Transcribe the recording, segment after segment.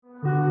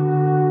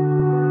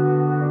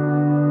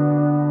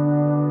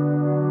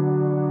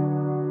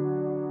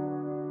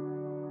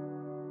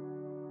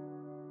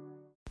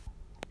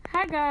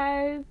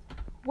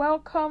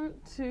Welcome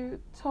to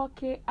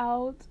Talk It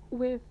Out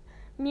with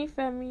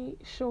Nifemi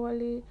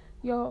Shirley,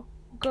 your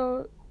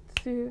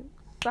go-to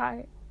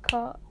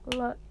psychologist.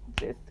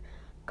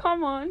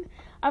 Come on,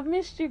 I've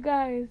missed you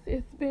guys.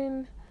 It's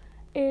been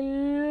a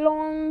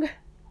long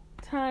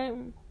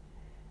time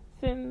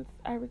since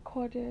I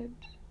recorded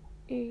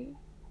a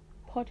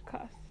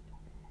podcast.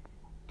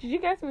 Did you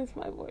guys miss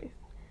my voice?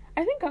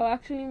 I think I'll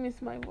actually miss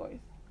my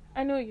voice.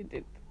 I know you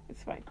did.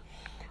 It's fine.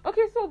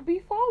 Okay, so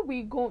before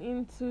we go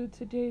into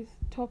today's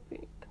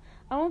topic,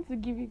 I want to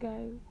give you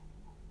guys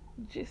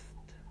gist.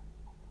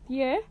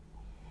 Yeah?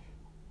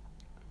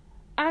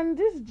 And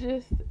this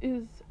gist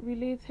is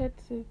related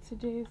to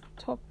today's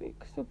topic.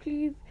 So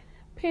please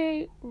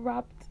pay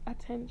rapt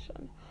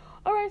attention.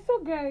 Alright, so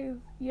guys,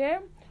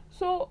 yeah?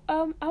 So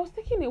I was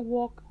taking a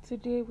walk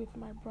today with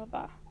my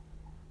brother,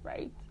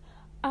 right?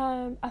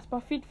 And as per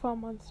Fit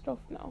Farm and stuff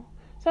now.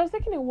 So I was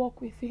taking a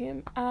walk with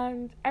him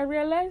and I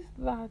realized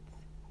that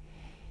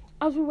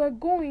as we were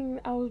going,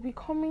 I was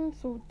becoming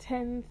so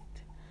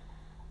tensed.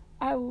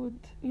 I would,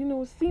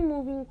 see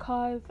moving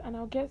cars and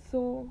I'll get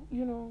so,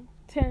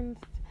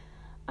 tensed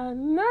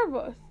and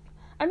nervous.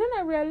 And then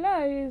I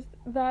realized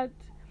that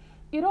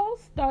it all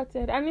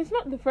started, and it's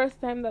not the first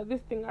time that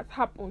this thing has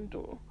happened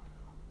though.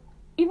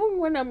 Even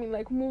when I'm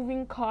in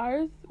moving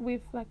cars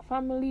with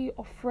family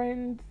or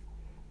friends,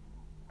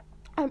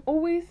 I'm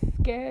always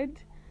scared.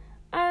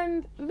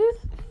 And this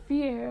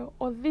fear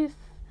or this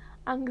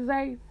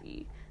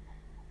anxiety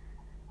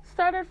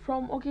started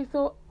from,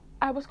 so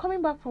I was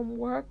coming back from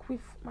work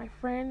with my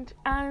friend,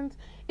 and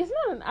it's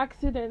not an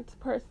accident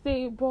per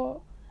se,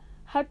 but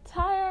her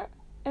tire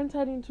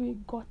entered into a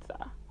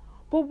gutter.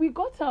 But we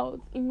got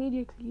out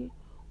immediately.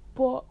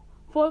 But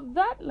for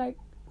that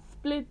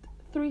split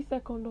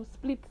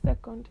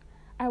second,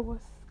 I was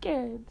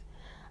scared.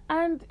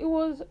 And it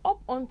was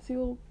up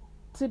until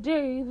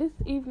today, this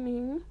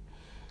evening,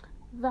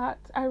 that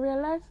I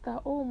realized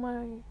that, oh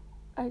my,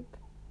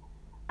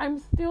 I'm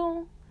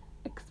still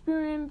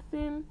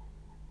experiencing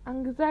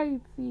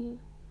anxiety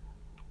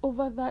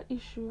over that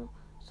issue.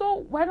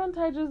 So why don't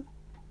I just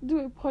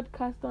do a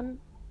podcast on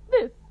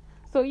this?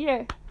 So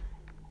yeah,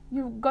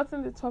 you've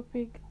gotten the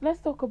topic. Let's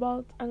talk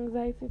about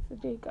anxiety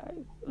today,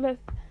 guys.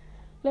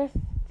 Let's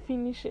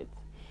finish it.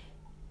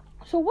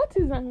 So what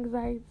is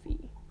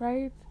anxiety,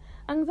 right?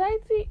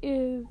 Anxiety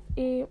is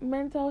a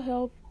mental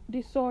health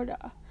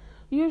disorder,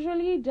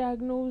 usually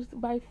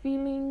diagnosed by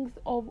feelings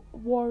of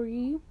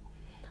worry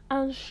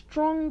and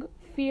strong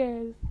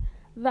fears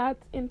that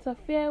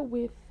interfere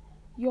with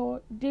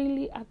your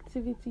daily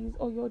activities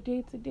or your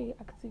day-to-day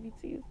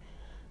activities.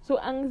 So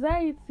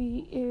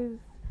anxiety is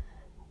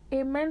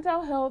a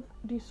mental health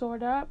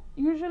disorder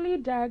usually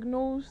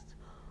diagnosed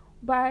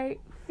by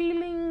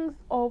feelings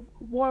of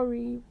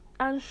worry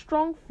and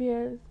strong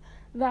fears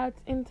that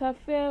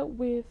interfere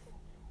with,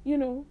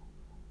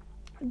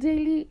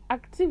 daily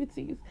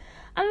activities.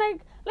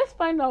 And let's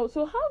find out,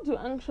 so how do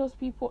anxious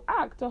people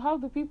act, or how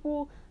do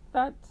people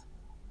that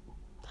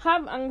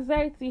have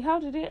anxiety, how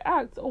do they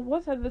act, or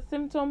what are the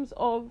symptoms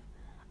of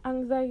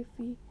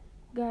anxiety?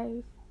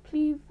 Guys,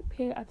 please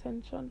pay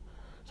attention.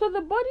 So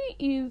the body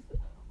is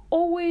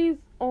always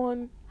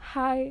on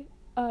high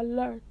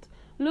alert,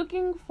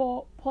 looking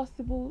for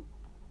possible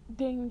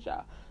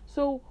danger.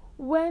 So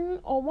one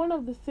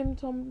of the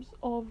symptoms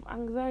of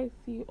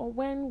anxiety, or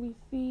when we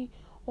see,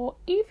 or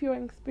if you're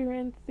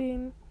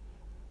experiencing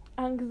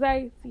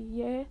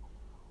anxiety,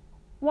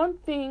 one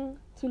thing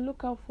to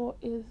look out for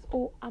is,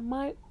 am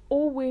I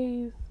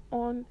always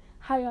on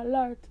high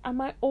alert? Am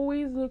I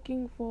always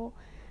looking for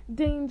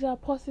danger,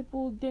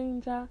 possible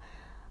danger?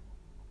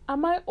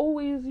 Am I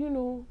always,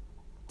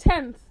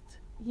 tensed?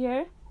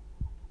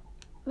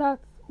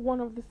 That's one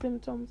of the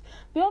symptoms.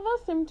 The other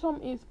symptom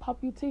is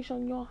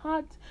palpitation. Your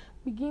heart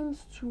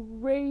begins to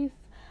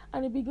race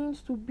and it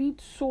begins to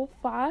beat so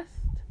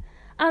fast,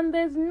 and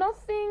there's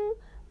nothing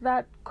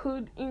that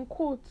could, in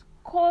quotes,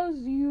 cause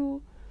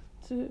you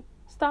to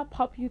start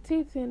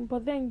palpitating,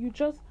 but then you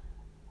just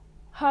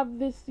have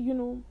this,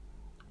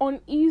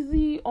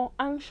 uneasy or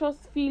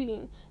anxious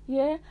feeling.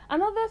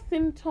 Another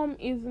symptom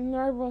is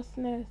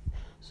nervousness.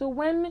 So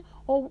when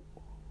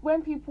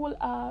people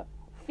are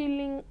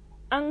feeling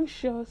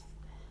anxious,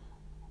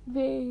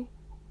 they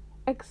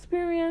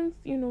experience,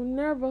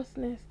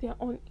 nervousness. They're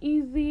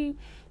uneasy,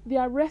 they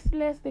are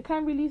restless, they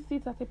can't really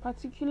sit at a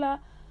particular,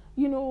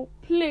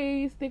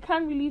 place, they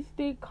can't really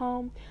stay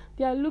calm.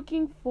 They are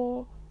looking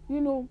for,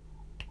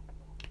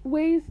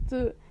 ways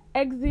to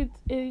exit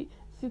a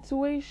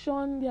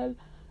situation. They are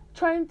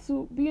trying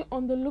to be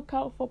on the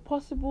lookout for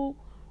possible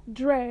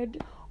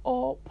dread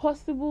or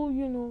possible,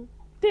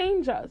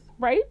 dangers,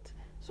 right?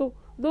 So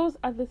those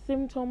are the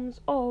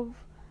symptoms of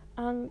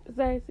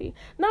anxiety.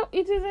 Now,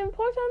 it is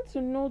important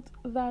to note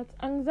that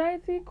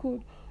anxiety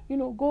could,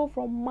 go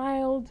from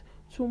mild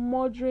to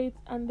moderate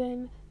and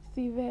then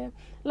severe.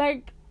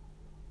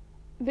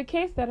 The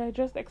case that I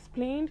just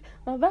explained,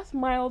 now that's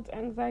mild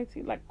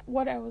anxiety,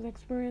 what I was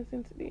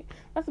experiencing today.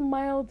 That's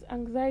mild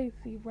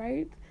anxiety,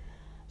 right?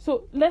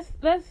 So let's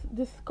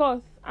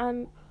discuss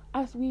and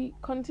as we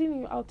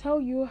continue, I'll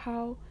tell you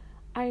how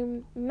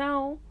I'm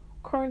now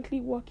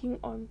currently working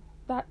on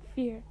that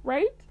fear,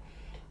 right?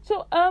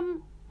 So,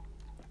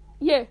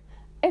 yeah,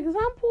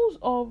 examples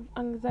of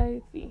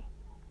anxiety,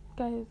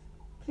 guys,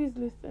 please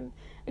listen.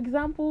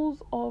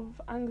 Examples of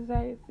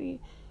anxiety.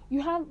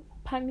 You have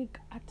panic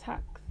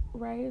attacks,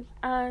 right?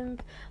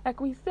 And like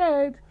we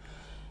said,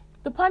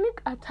 the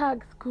panic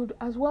attacks could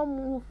as well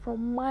move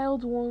from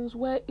mild ones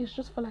where it's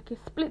just for like a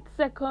split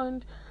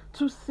second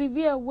to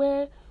severe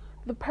where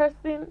the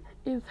person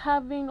is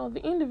having or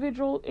the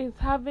individual is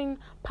having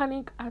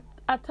panic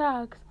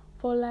attacks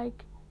for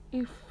like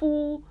a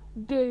full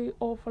day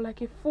or for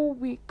like a full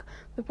week.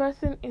 The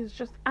person is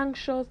just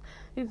anxious,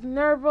 is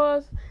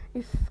nervous,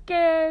 is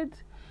scared.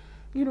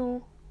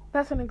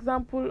 That's an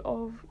example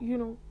of,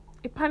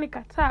 a panic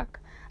attack.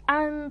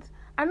 And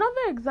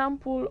another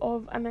example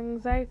of an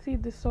anxiety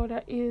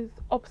disorder is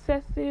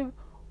obsessive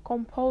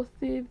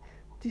compulsive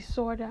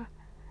disorder.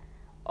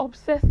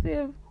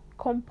 Obsessive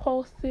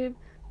compulsive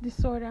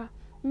disorder.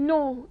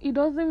 No, it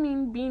doesn't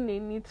mean being a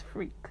neat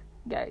freak,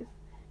 guys.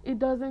 It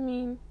doesn't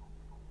mean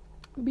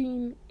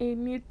being a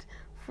neat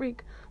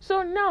freak.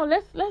 So now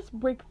let's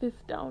break this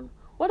down.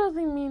 What does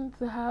it mean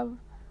to have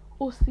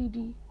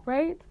OCD,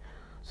 right?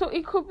 So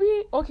it could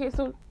be, okay,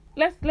 so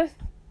let's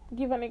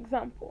give an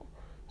example.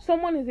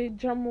 Someone is a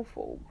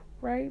germaphobe,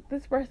 right?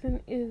 This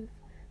person is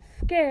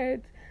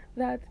scared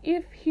that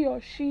if he or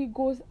she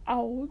goes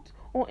out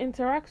or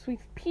interacts with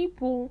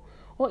people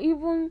or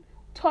even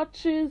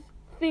touches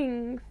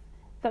things,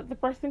 that the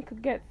person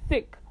could get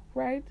sick,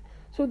 right?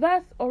 So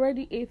that's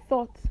already a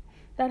thought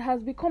that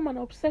has become an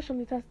obsession.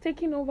 It has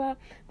taken over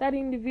that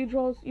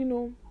individual's,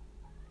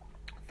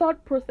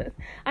 thought process.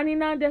 And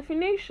in our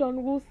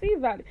definition, we'll see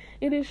that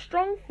it is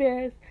strong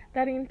fears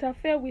that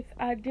interfere with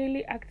our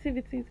daily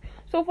activities.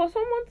 So for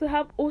someone to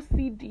have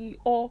OCD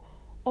or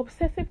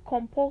obsessive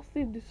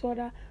compulsive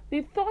disorder,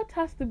 the thought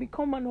has to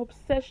become an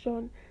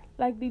obsession,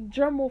 like the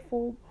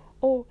germaphobe.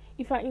 Oh,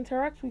 if I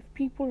interact with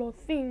people or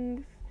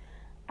things,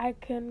 I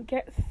can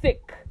get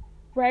sick,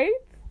 right?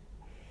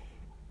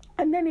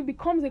 And then it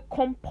becomes a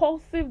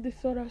compulsive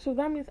disorder. So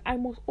that means I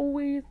must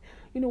always,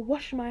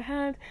 wash my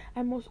hands.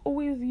 I must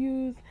always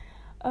use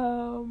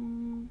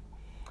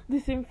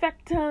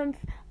disinfectants.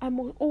 I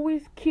must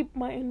always keep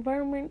my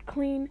environment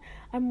clean.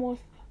 I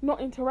must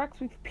not interact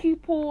with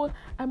people.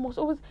 I must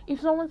always, if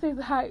someone says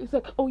hi, it's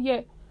like, oh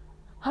yeah,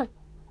 hi.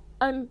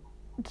 And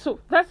so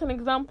that's an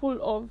example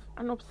of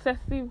an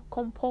obsessive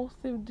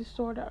compulsive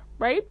disorder,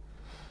 right?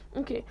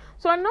 Okay,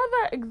 so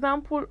another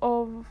example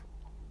of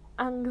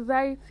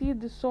anxiety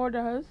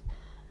disorders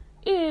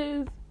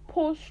is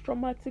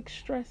post-traumatic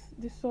stress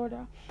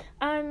disorder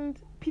and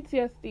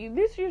PTSD.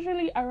 This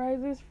usually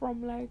arises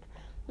from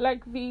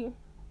like the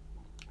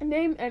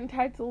name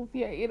entitles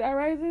here. It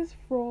arises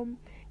from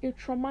a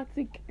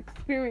traumatic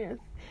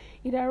experience.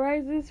 It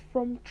arises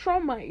from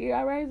trauma. It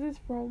arises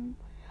from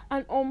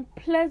an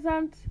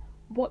unpleasant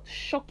but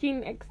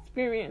shocking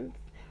experience,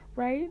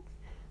 right?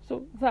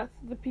 So that's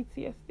the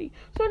PTSD.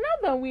 So now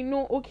that we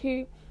know,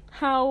 okay,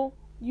 how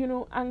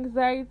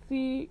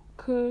anxiety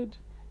could,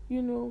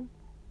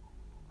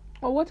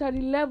 or what are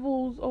the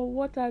levels or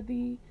what are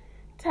the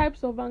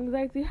types of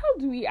anxiety, how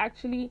do we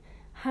actually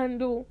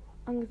handle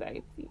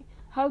anxiety?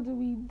 How do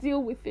we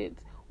deal with it?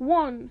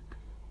 One,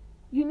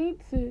 you need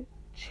to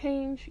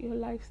change your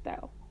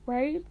lifestyle,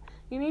 right?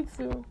 You need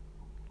to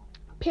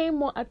pay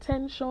more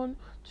attention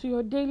to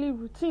your daily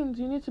routines.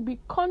 You need to be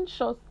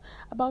conscious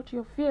about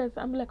your fears.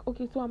 I'm like,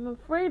 okay, so I'm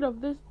afraid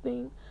of this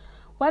thing.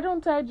 Why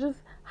don't I just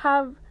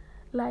have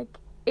like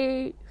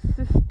a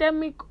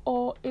systematic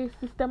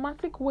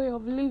way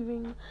of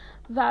living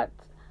that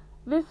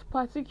this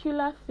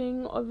particular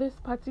thing or this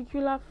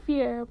particular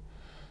fear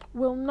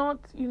will not,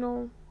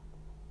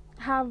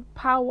 have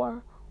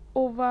power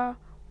over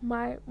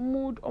my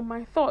mood or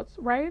my thoughts,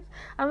 right?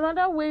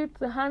 Another way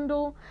to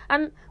handle,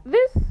 and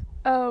this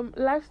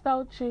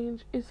lifestyle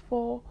change is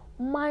for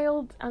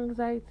mild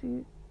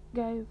anxiety,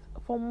 guys,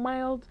 for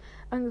mild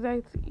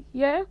anxiety,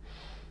 yeah?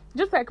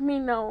 Just like me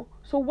now.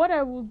 So what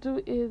I will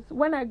do is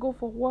when I go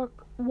for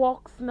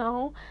walks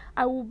now,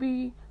 I will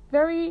be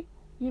very,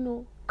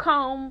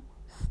 calm,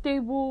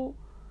 stable,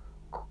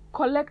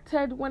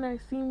 collected when I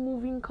see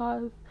moving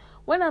cars.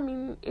 When I'm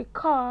in a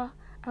car,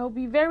 I'll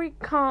be very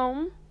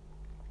calm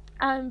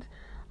and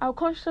I'll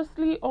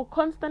consciously or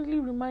constantly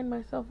remind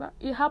myself that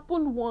it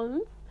happened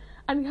once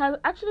and it has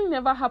actually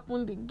never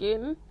happened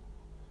again.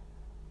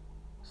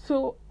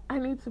 So I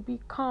need to be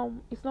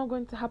calm. It's not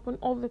going to happen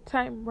all the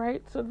time,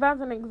 right? So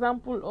that's an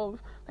example of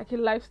like a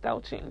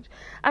lifestyle change.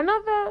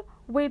 Another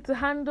way to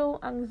handle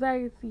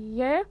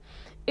anxiety,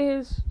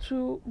 is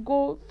to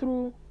go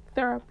through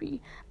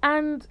therapy.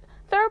 And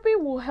therapy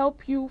will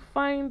help you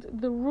find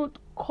the root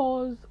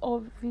cause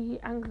of the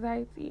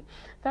anxiety.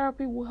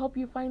 Therapy will help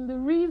you find the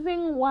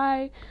reason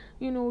why,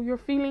 you're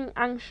feeling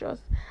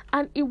anxious.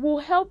 And it will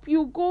help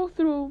you go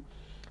through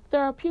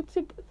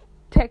therapeutic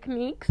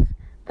techniques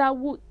that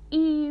will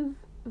ease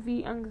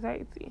the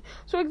anxiety.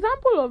 So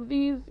example of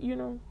these,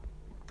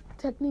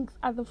 techniques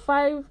are the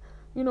 5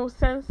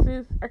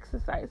 senses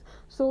exercise.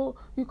 So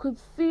you could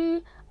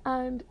see,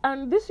 and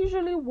this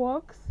usually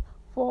works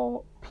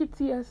for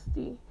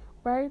PTSD,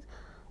 right?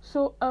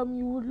 So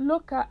you would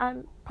look at,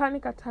 and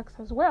panic attacks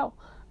as well.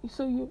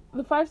 So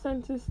the 5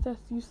 senses test,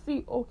 you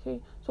see,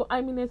 okay, so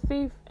I'm in a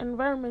safe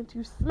environment.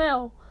 You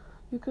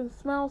can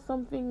smell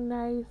something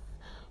nice.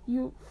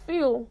 You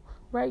feel,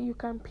 right? You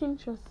can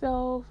pinch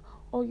yourself,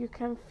 or you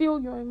can feel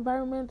your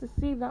environment to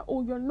see that,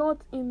 oh, you're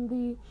not in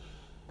the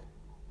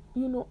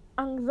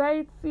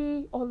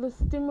anxiety or the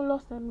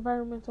stimulus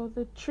environment or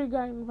the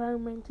trigger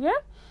environment.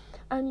 Yeah.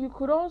 And you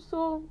could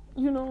also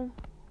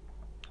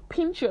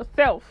pinch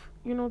yourself.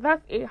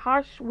 That's a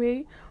harsh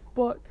way,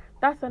 but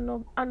that's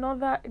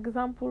another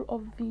example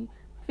of the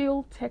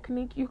feel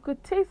technique. You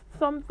could taste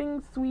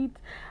something sweet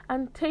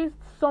and taste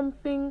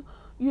something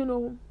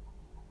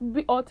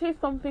or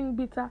taste something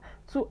bitter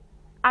to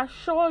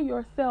assure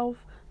yourself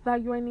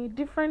that you're in a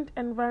different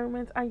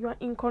environment and you're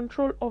in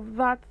control of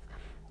that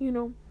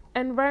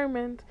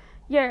environment.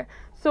 Yeah.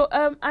 So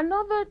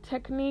another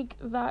technique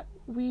that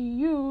we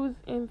use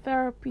in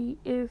therapy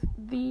is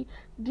the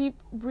deep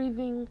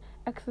breathing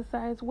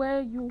exercise,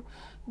 where you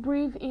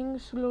breathe in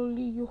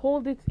slowly, you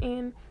hold it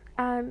in,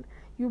 and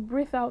you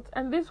breathe out,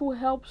 and this will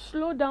help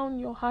slow down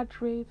your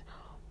heart rate,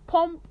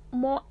 pump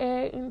more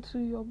air into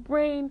your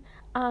brain,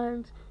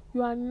 and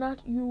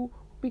you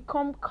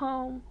become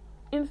calm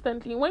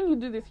instantly. When you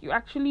do this, you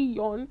actually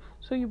yawn,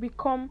 so you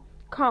become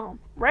calm,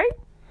 right?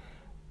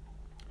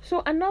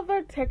 So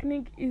another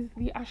technique is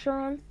the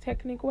assurance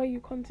technique, where you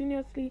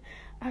continuously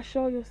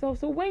assure yourself.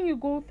 So when you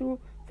go through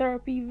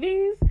therapy,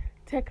 these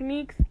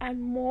techniques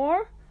and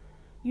more,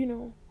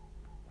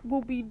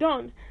 will be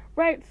done,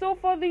 right? So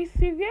for the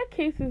severe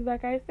cases,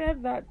 like I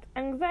said, that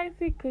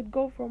anxiety could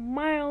go from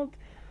mild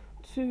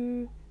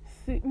to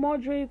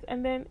moderate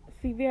and then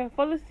severe.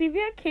 For the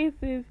severe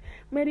cases,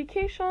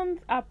 medications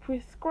are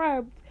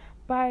prescribed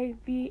by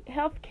the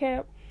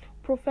healthcare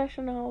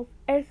professionals,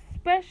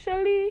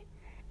 especially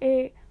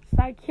a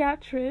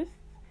psychiatrist.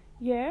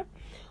 Yeah.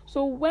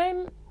 So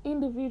when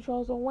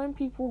individuals or when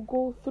people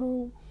go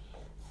through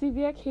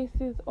severe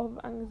cases of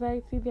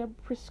anxiety, they're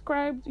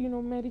prescribed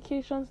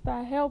medications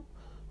that help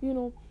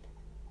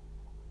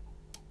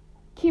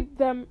keep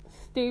them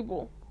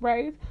stable,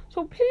 right?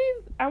 So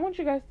please, I want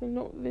you guys to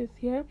note this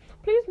here.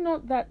 Please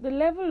note that the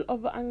level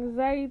of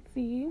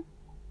anxiety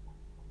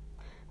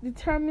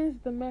determines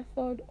the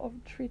method of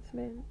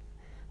treatment.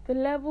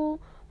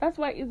 That's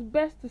why it's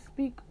best to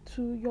speak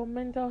to your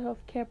mental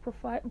health care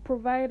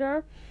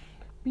provider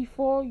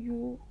before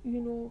you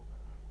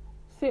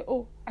say,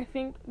 oh, I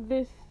think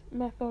this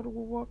method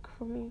will work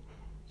for me.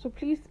 So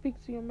please speak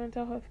to your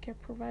mental health care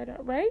provider,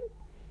 right?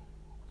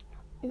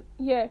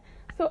 Yeah.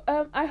 So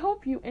I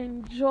hope you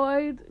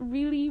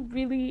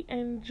really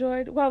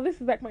enjoyed. Well, this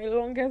is like my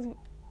longest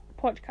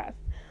podcast,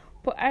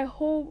 but I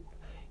hope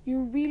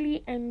you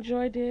really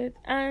enjoyed it.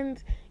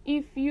 And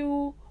if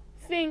you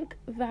think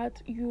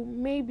that you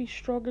may be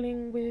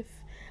struggling with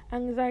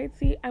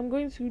anxiety, I'm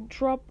going to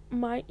drop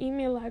my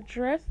email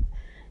address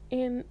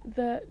in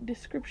the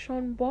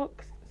description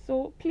box.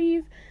 So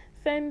please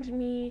send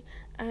me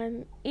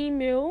an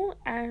email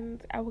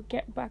and I will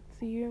get back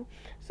to you.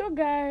 So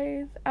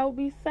guys, I'll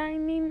be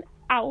signing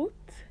out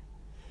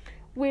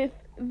with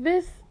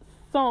this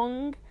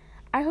song.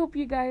 I hope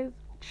you guys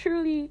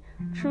truly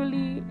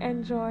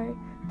enjoy.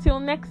 Till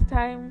next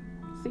time,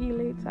 see you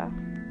later.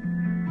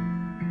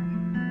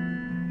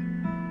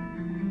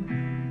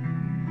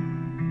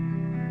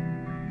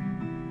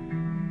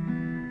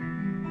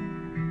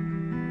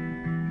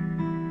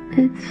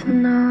 It's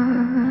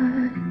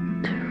not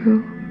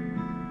true.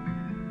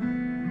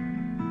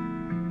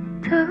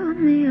 Tell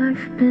me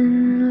I've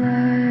been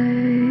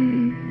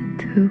lied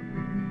to.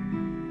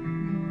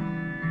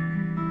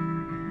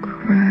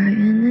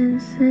 Crying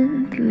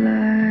isn't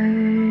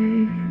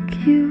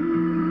like you.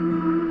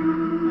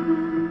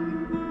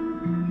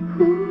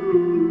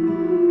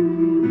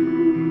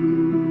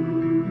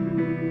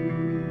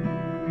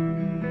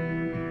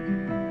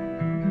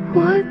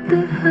 What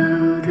the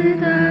hell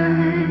did I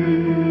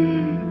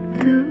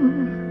do?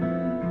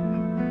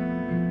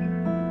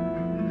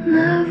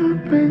 Never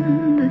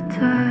been the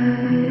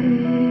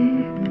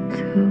type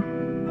to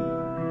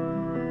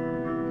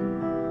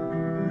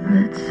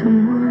let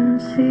someone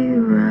see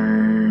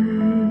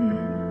right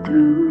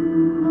through.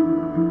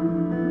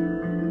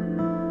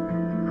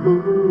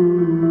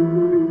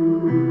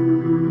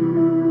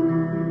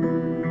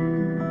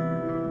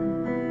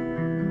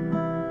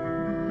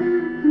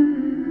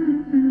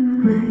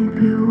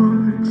 Maybe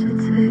won't you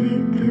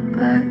take it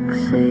back?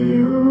 Say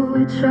you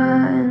were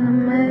trying to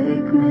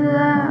make me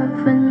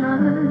laugh, and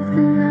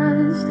nothing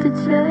else to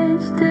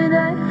change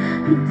today.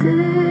 You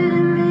did